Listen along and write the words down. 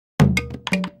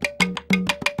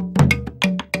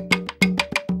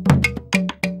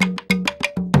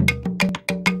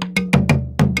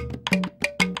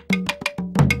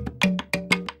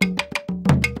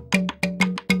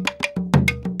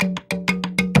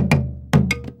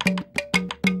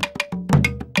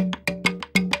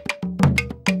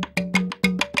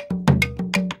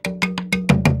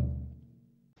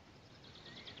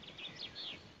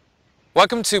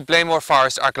Welcome to Blanemore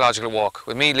Forest Archaeological Walk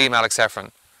with me, Liam Alex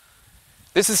Heffron.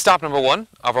 This is stop number 1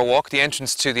 of our walk, the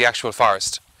entrance to the actual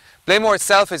forest. Blanemore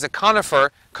itself is a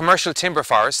conifer commercial timber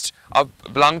forest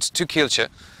belonged to Kilche,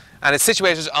 and it's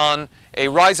situated on a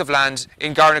rise of land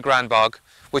in Garnagran Bog,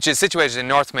 which is situated in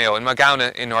North-Mayo, in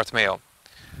Magauna in North-Mayo.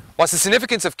 What's the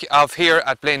significance of here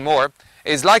at Blanemore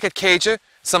is, like at Caja,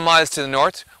 some miles to the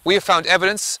north, we have found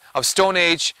evidence of Stone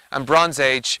Age and Bronze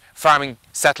Age farming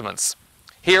settlements.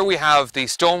 Here we have the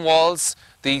stone walls,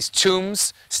 these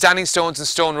tombs, standing stones and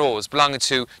stone rows belonging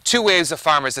to 2 waves of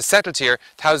farmers that settled here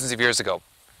thousands of years ago.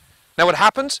 Now what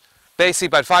happened, basically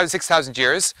about 5,000 to 6,000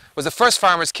 years, was the first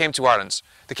farmers came to Ireland.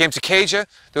 They came to Caja,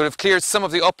 they would have cleared some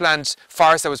of the upland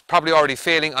forest that was probably already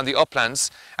failing on the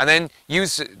uplands, and then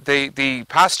used the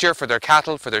pasture for their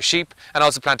cattle, for their sheep, and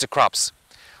also planted crops.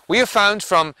 We have found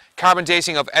from carbon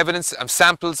dating of evidence and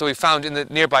samples that we found in the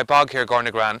nearby bog here,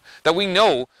 Garnagran, that we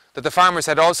know that the farmers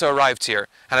had also arrived here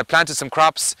and had planted some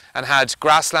crops and had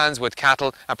grasslands with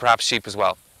cattle and perhaps sheep as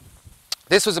well.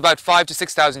 This was about 5,000 to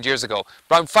 6,000 years ago,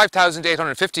 around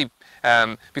 5,850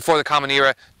 before the Common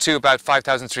Era to about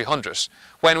 5,300,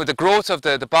 when with the growth of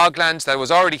the bogland that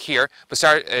was already here,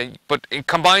 but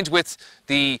combined with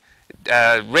the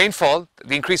rainfall,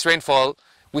 the increased rainfall,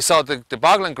 we saw the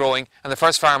bogland growing and the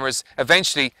first farmers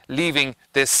eventually leaving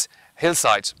this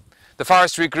hillside. The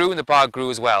forest regrew and the bog grew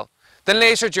as well. Then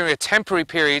later, during a temporary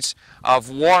period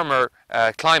of warmer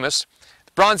climate,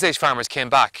 the Bronze Age farmers came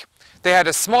back. They had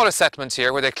a smaller settlement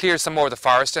here where they cleared some more of the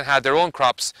forest and had their own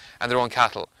crops and their own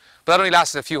cattle. But that only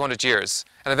lasted a few hundred years,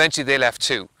 and eventually they left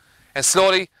too. And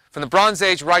slowly, from the Bronze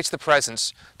Age right to the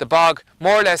present, the bog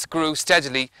more or less grew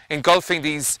steadily, engulfing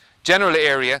these general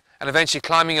area and eventually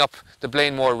climbing up the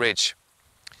Blanemore Ridge.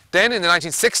 Then in the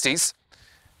 1960s,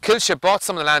 Kilche bought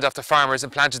some of the land off the farmers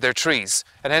and planted their trees,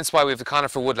 and hence why we have the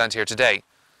conifer woodland here today.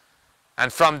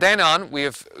 And from then on, we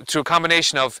have, through a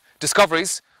combination of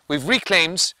discoveries, we've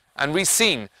reclaimed and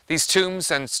re-seen these tombs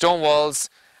and stone walls,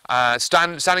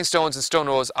 standing stones and stone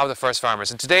rows of the first farmers.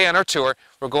 And today on our tour,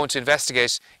 we're going to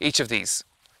investigate each of these.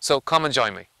 So come and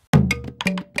join me.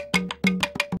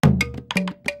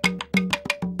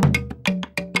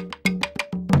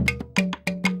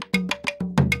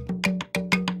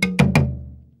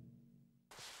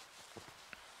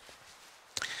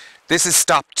 This is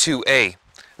stop 2A.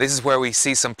 This is where we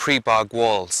see some pre-bog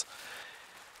walls.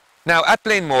 Now at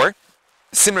Blanemore,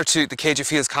 similar to the Caja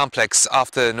Fields complex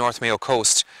off the North-Mayo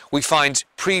coast, we find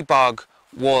pre-bog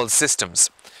wall systems.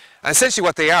 And essentially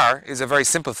what they are is a very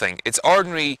simple thing. It's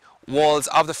ordinary walls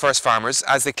of the first farmers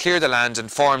as they cleared the land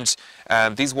and formed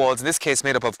these walls, in this case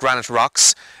made up of granite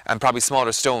rocks and probably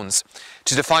smaller stones,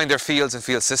 to define their fields and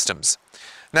field systems.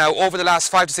 Now over the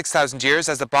last 5,000 to 6,000 years,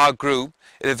 as the bog grew,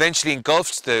 it eventually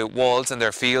engulfed the walls and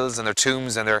their fields and their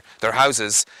tombs and their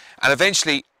houses, and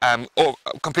eventually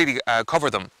completely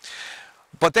covered them.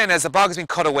 But then as the bog has been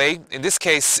cut away, in this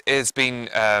case it's been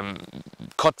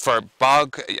cut for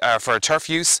for turf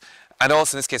use, and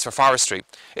also in this case for forestry.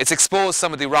 It's exposed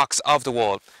some of the rocks of the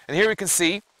wall. And here we can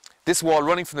see this wall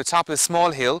running from the top of a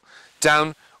small hill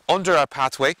down under our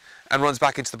pathway and runs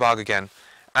back into the bog again.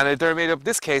 And they're made up, in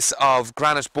this case, of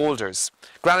granite boulders.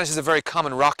 Granite is a very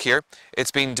common rock here.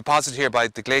 It's been deposited here by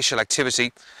the glacial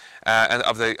activity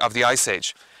of the Ice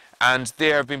Age. And they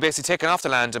have been basically taken off the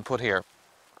land and put here.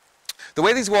 The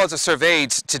way these walls are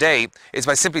surveyed today is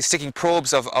by simply sticking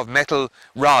probes of metal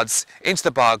rods into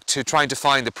the bog to try and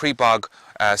define the pre-bog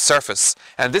surface.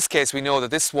 And in this case, we know that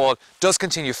this wall does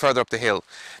continue further up the hill.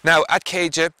 Now, at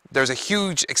Caja, there's a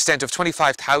huge extent of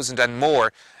 25,000 and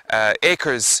more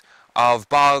acres of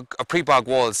pre-bog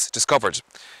walls discovered.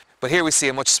 But here we see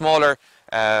a much smaller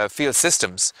field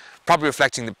systems, probably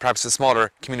reflecting perhaps the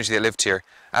smaller community that lived here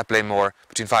at Blanemore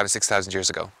between 5,000 and 6,000 years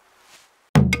ago.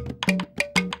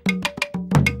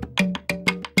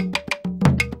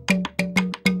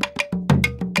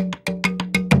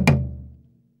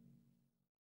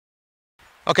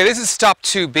 Okay, this is stop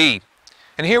 2B,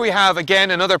 and here we have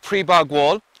again another pre-bog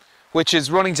wall which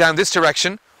is running down this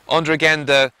direction under again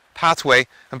the pathway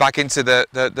and back into the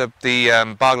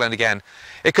bogland again.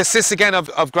 It consists again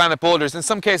of granite boulders. In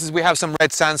some cases we have some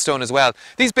red sandstone as well.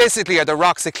 These basically are the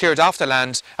rocks that cleared off the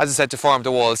land, as I said, to form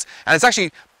the walls, and it's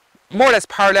actually more or less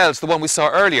parallel to the one we saw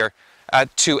earlier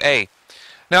at 2A.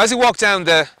 Now as we walk down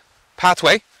the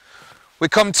pathway, we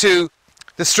come to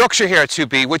the structure here at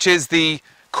 2B, which is the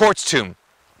court tomb.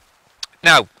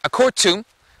 Now a court tomb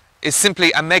is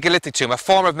simply a megalithic tomb, a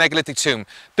form of megalithic tomb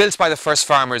built by the first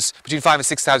farmers between 5,000 and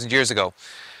 6,000 years ago.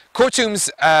 Court tombs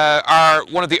are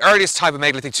one of the earliest type of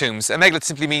megalithic tombs. A megalith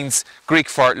simply means Greek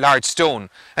for large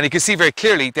stone, and you can see very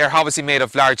clearly they're obviously made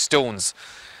of large stones.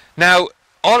 Now,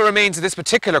 All that remains of this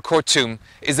particular court tomb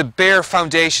is the bare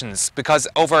foundations, because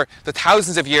over the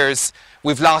thousands of years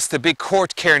we've lost the big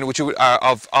court cairn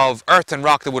of earth and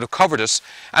rock that would have covered it,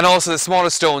 and also the smaller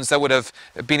stones that would have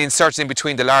been inserted in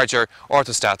between the larger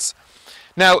orthostats.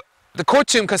 Now, the court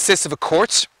tomb consists of a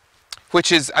court,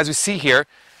 which is, as we see here,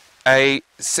 a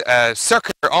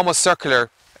circular, almost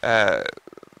circular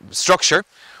structure,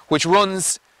 which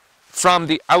runs from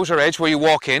the outer edge where you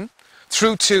walk in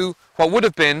through to what would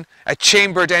have been a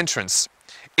chambered entrance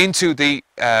into the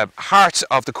heart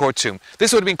of the court tomb.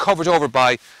 This would have been covered over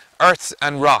by earth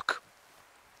and rock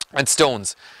and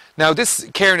stones. Now, this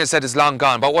cairn, as I said, is long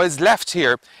gone, but what is left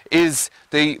here is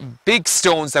the big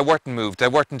stones that weren't moved,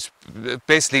 that weren't,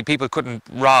 basically people couldn't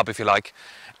rob, if you like.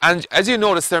 And as you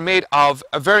notice, they're made of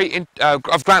of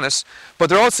granite, but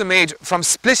they're also made from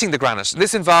splitting the granite. And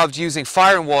this involved using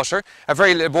fire and water, a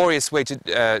very laborious way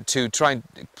to try and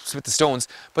split the stones,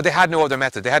 but they had no other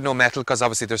method. They had no metal, because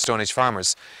obviously they're Stone Age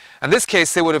farmers. In this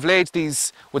case, they would have laid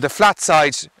these with the flat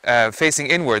side facing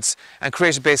inwards and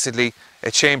created basically a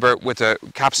chamber with the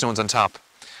capstones on top.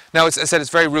 Now, as I said,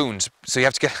 it's very ruined, so you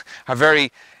have to get a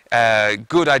very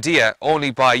good idea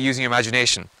only by using your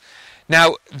imagination.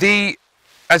 Now,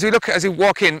 as we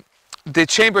walk in, the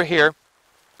chamber here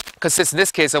consists in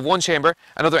this case of one chamber,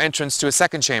 another entrance to a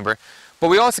second chamber, but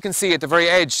we also can see at the very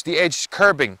edge, the edge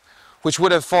curbing, which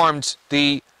would have formed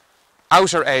the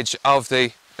outer edge of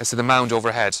the mound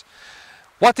overhead.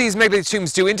 What these megalithic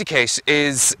tombs do indicate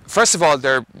is, first of all,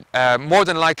 they're more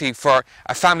than likely for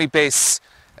a family base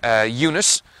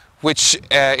unit, which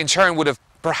in turn would have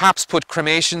perhaps put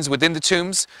cremations within the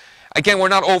tombs. Again, we're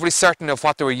not overly certain of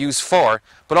what they were used for,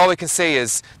 but all we can say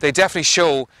is they definitely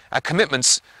show a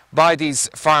commitment by these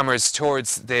farmers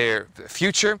towards their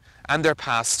future and their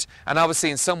past, and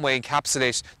obviously in some way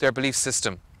encapsulate their belief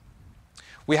system.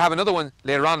 We have another one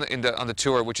later on on the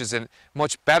tour, which is in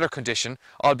much better condition,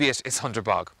 albeit it's under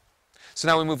bog. So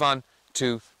now we move on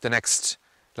to the next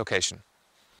location.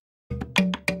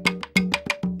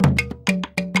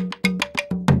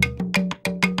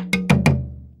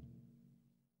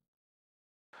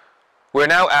 We're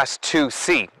now at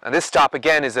 2C, and this stop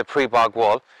again is a pre-bog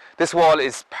wall. This wall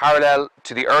is parallel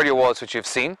to the earlier walls which you've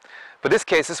seen, but in this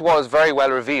case this wall is very well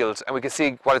revealed and we can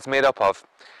see what it's made up of.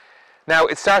 Now,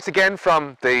 it starts again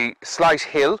from the slight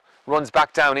hill, runs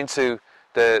back down into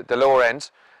the lower end,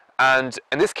 and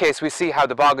in this case we see how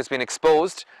the bog has been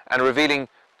exposed and revealing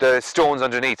the stones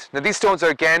underneath. Now, these stones are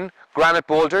again granite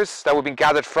boulders that would have been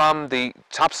gathered from the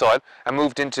topsoil and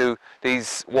moved into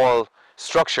these wall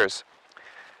structures.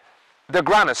 They're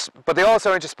granite, but they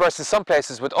also are interspersed in some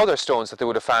places with other stones that they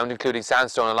would have found, including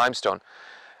sandstone and limestone.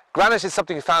 Granite is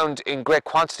something found in great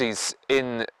quantities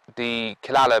in the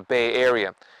Killala Bay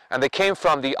area, and they came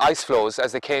from the ice flows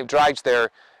as they dragged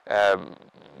their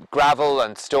gravel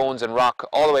and stones and rock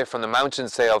all the way from the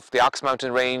mountains, say of the Ox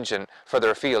Mountain range and further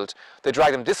afield. They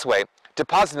dragged them this way,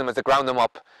 depositing them as they ground them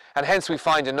up, and hence we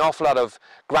find an awful lot of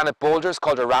granite boulders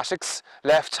called erratics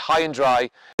left high and dry. In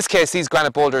this case, these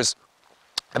granite boulders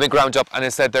have been ground up, and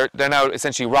instead they're now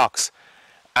essentially rocks,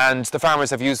 and the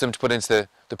farmers have used them to put into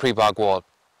the pre-bog wall.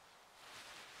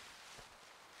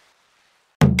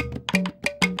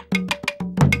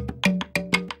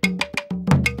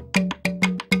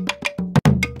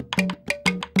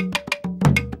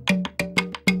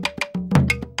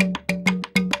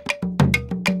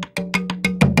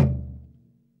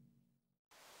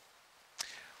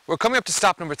 We're coming up to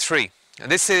stop number 3,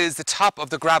 and this is the top of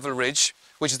the gravel ridge,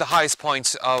 which is the highest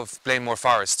point of Blanemore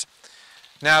Forest.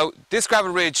 Now, this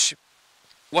gravel ridge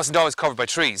wasn't always covered by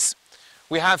trees.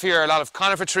 We have here a lot of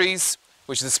conifer trees,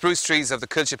 which are the spruce trees of the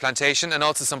Kilche plantation, and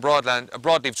also some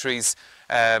broadleaf trees,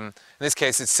 in this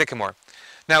case it's sycamore.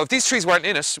 Now, if these trees weren't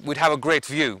in it, we'd have a great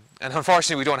view, and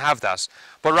unfortunately we don't have that.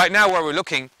 But right now where we're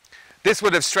looking, this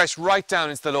would have stretched right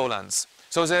down into the lowlands.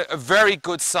 So it's a very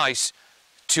good site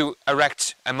to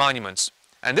erect a monument.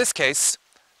 In this case,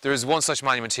 there is one such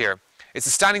monument here. It's a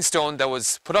standing stone that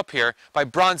was put up here by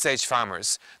Bronze Age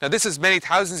farmers. Now, this is many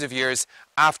thousands of years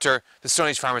after the Stone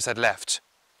Age farmers had left.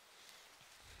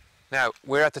 Now,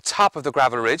 we're at the top of the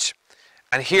gravel ridge,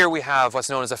 and here we have what's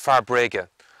known as a farbrega,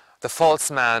 the false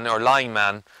man or lying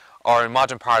man, or in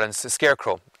modern parlance, a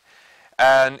scarecrow.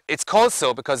 And it's called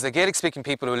so because the Gaelic-speaking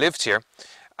people who lived here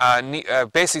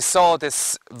basically saw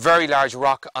this very large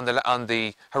rock on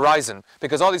the horizon,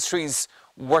 because all these trees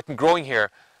weren't growing here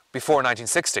before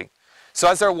 1960. So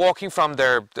as they're walking from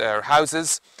their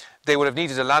houses, they would have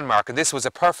needed a landmark, and this was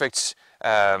a perfect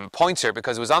pointer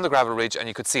because it was on the gravel ridge and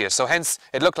you could see it. So hence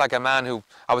it looked like a man who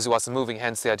obviously wasn't moving,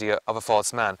 hence the idea of a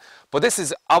false man. But this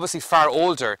is obviously far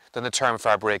older than the term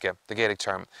Fear Breaca, the Gaelic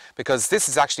term, because this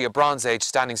is actually a Bronze Age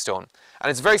standing stone.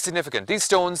 And it's very significant. These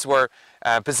stones were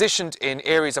positioned in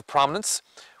areas of prominence.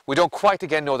 We don't quite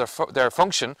again know their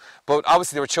function, but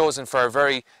obviously they were chosen for a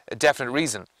very definite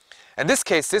reason. In this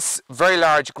case, this very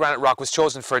large granite rock was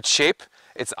chosen for its shape.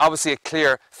 It's obviously a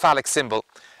clear phallic symbol.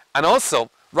 And also,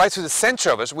 right through the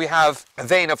centre of it, we have a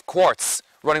vein of quartz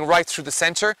running right through the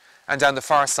centre and down the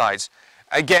far side.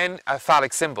 Again, a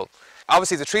phallic symbol.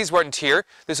 Obviously, if the trees weren't here,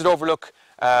 this would overlook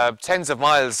tens of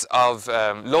miles of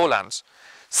lowland.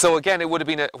 So again, it would have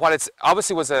been, while it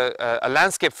obviously was a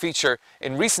landscape feature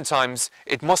in recent times,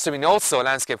 it must have been also a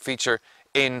landscape feature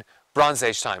in Bronze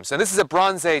Age times. And this is a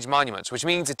Bronze Age monument, which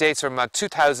means it dates from about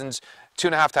 2,000,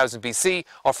 2,500 BC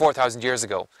or 4,000 years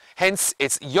ago. Hence,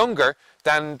 it's younger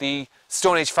than the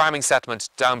Stone Age farming settlement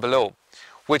down below,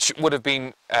 which would have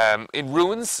been in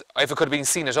ruins, if it could have been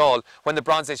seen at all, when the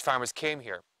Bronze Age farmers came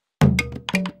here.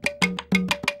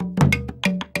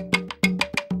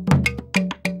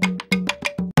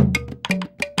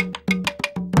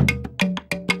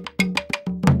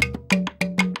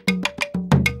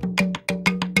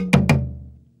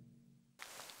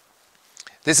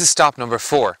 This is stop number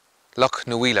 4, Loch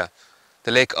Nuila,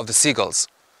 the Lake of the Seagulls.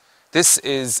 This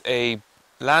is a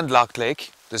landlocked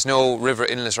lake. There's no river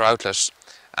inlet or outlet,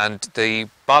 and the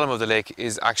bottom of the lake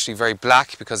is actually very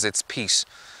black because it's peat.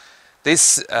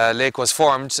 This lake was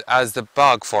formed as the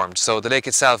bog formed, so the lake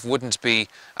itself wouldn't be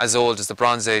as old as the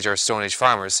Bronze Age or Stone Age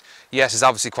farmers, yet it's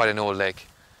obviously quite an old lake.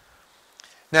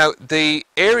 Now, the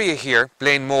area here,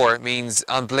 Blanemore, means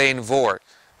on Blaen Vor,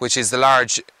 which is the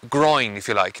large groin, if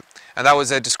you like. And that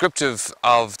was a descriptive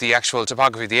of the actual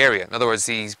topography of the area. In other words,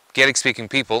 the Gaelic-speaking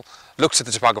people looked at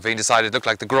the topography and decided it looked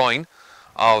like the groin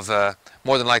of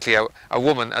more than likely a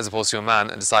woman as opposed to a man,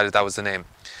 and decided that was the name.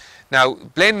 Now,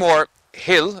 Blanemore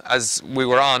Hill, as we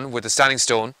were on with the standing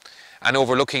stone and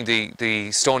overlooking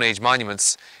the Stone Age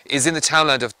monuments, is in the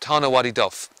townland of Tána Wadi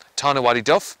Duff. Tána Wadi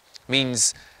Duff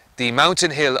means the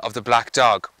mountain hill of the black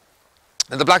dog.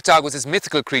 And the black dog was this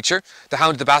mythical creature. The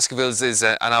Hound of the Baskervilles is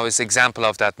an obvious example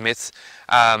of that myth.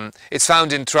 It's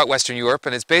found throughout Western Europe,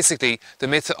 and it's basically the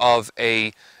myth of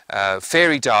a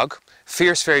fairy dog,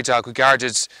 fierce fairy dog who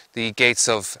guarded the gates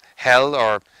of hell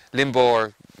or limbo,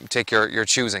 or take your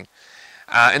choosing.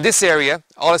 In this area,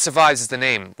 all that survives is the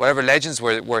name. Whatever legends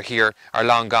were here are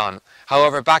long gone.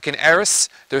 However, back in Eris,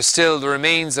 there's still the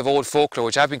remains of old folklore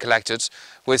which have been collected,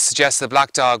 which suggests the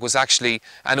black dog was actually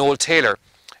an old tailor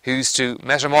who used to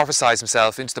metamorphosize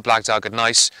himself into the black dog at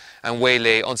night and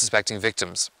waylay unsuspecting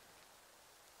victims.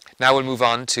 Now we'll move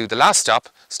on to the last stop,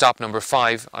 stop number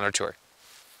 5 on our tour.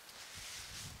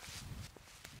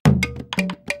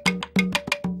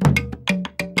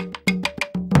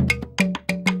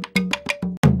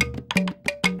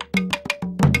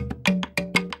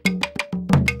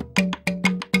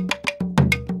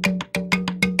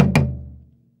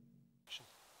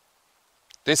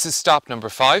 This is stop number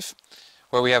 5,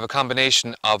 where we have a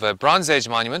combination of a Bronze Age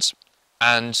monument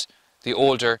and the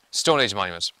older Stone Age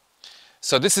monument.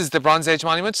 So this is the Bronze Age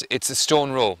monument. It's a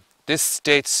stone row. This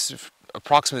dates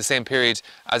approximately the same period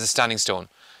as a standing stone.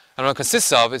 And what it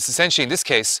consists of is essentially, in this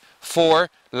case, 4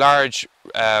 large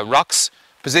rocks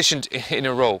positioned in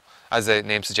a row, as the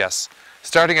name suggests,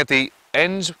 starting at the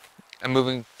end and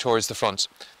moving towards the front.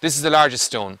 This is the largest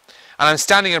stone. And I'm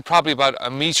standing in probably about a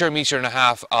metre and a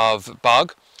half of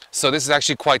bog. So this is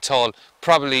actually quite tall,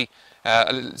 probably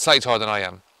slightly taller than I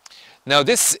am. Now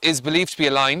this is believed to be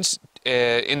aligned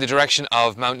in the direction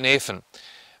of Mount Nathan.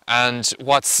 And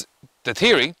what's the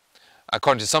theory,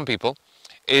 according to some people,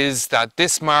 is that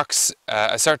this marks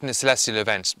a certain celestial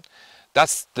event.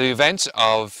 That's the event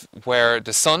of where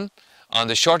the sun, on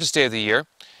the shortest day of the year,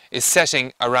 is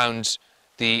setting around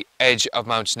the edge of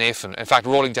Mount Nathan, in fact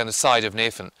rolling down the side of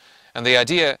Nathan. And the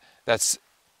idea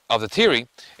of the theory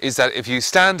is that if you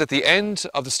stand at the end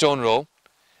of the stone row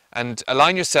and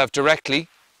align yourself directly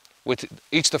with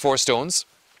each of the 4 stones,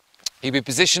 you'll be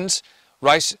positioned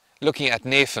right looking at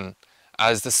Nathan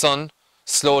as the sun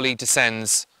slowly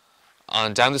descends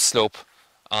down the slope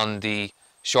on the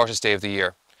shortest day of the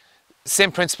year.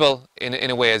 Same principle in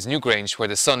a way as Newgrange, where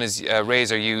the sun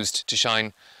rays are used to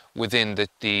shine within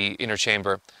the inner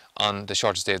chamber on the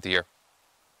shortest day of the year.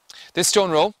 This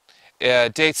stone row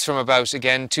dates from about,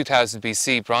 again, 2000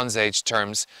 BC, Bronze Age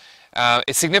terms.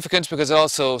 It's significant because it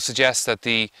also suggests that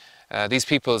these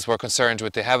peoples were concerned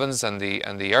with the heavens and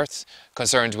the earth,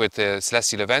 concerned with the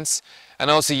celestial events,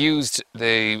 and also used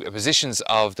the positions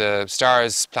of the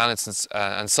stars, planets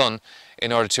and sun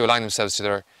in order to align themselves to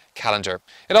their calendar.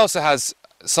 It also has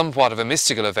somewhat of a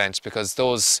mystical event, because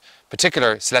those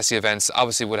particular celestial events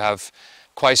obviously would have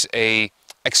quite a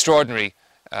extraordinary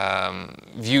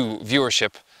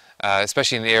viewership,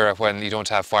 especially in the era when you don't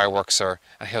have fireworks or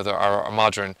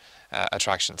modern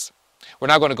attractions. We're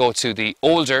now going to go to the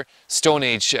older Stone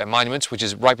Age monument, which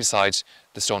is right beside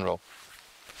the stone row.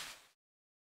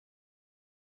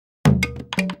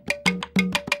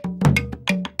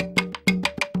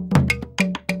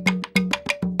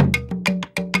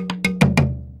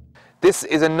 This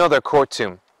is another court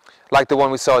tomb, like the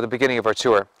one we saw at the beginning of our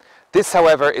tour. This,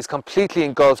 however, is completely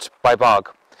engulfed by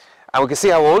bog. And we can see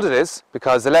how old it is,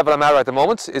 because the level I'm at the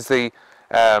moment is the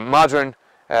modern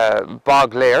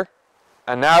bog layer.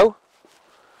 And now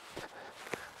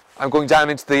I'm going down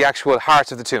into the actual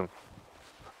heart of the tomb.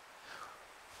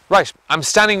 Right, I'm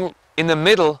standing in the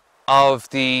middle of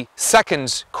the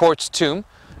second court tomb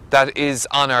that is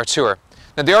on our tour.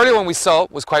 Now, the earlier one we saw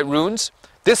was quite ruined.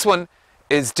 This one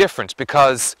is different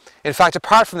because, in fact,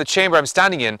 apart from the chamber I'm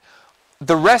standing in,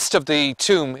 the rest of the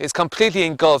tomb is completely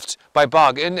engulfed by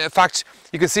bog. In fact,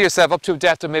 you can see yourself up to a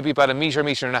depth of maybe about a metre,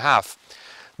 metre and a half.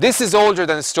 This is older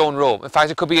than the stone row. In fact,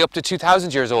 it could be up to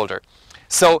 2,000 years older.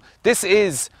 So this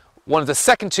is one of the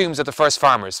second tombs of the first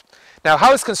farmers. Now,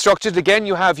 how it's constructed, again,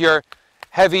 you have your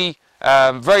heavy,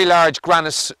 very large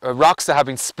granite rocks that have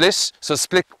been split, so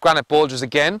split granite boulders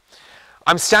again.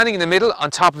 I'm standing in the middle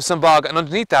on top of some bog, and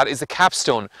underneath that is the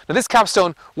capstone. Now, this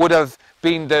capstone would have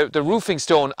been the roofing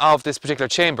stone of this particular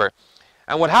chamber.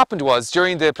 And what happened was,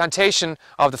 during the plantation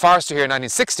of the forester here in the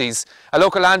 1960s, a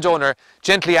local landowner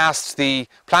gently asked the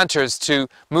planters to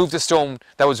move the stone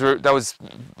that was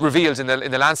revealed in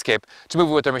the landscape, to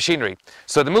move it with their machinery.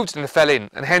 So they moved it and it fell in,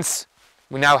 and hence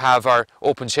we now have our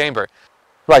open chamber.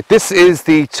 Right, this is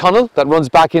the tunnel that runs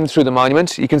back in through the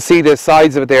monument. You can see the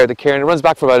sides of it there, the cairn. It runs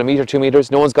back for about a metre, 2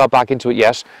 metres. No one's got back into it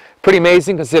yet. Pretty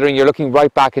amazing, considering you're looking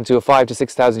right back into a 5,000 to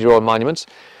 6,000 year old monument.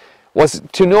 What's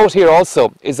to note here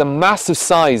also is a massive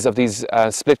size of these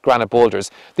split granite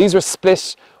boulders. These were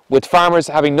split with farmers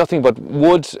having nothing but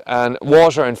wood and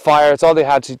water and fire. It's all they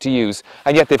had to use.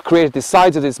 And yet they've created the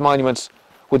sides of this monument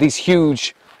with these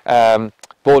huge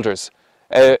boulders.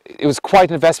 It was quite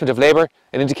an investment of labour.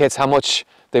 It indicates how much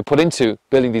they put into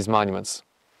building these monuments.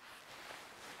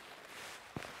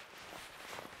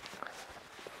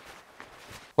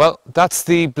 Well, that's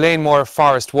the Blanemore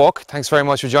Forest walk. Thanks very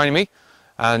much for joining me.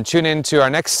 And tune in to our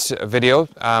next video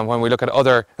when we look at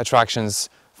other attractions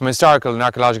from a historical and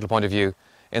archaeological point of view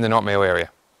in the North-Mayo area.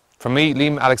 From me,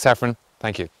 Liam Alex Heffron,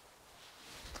 thank you.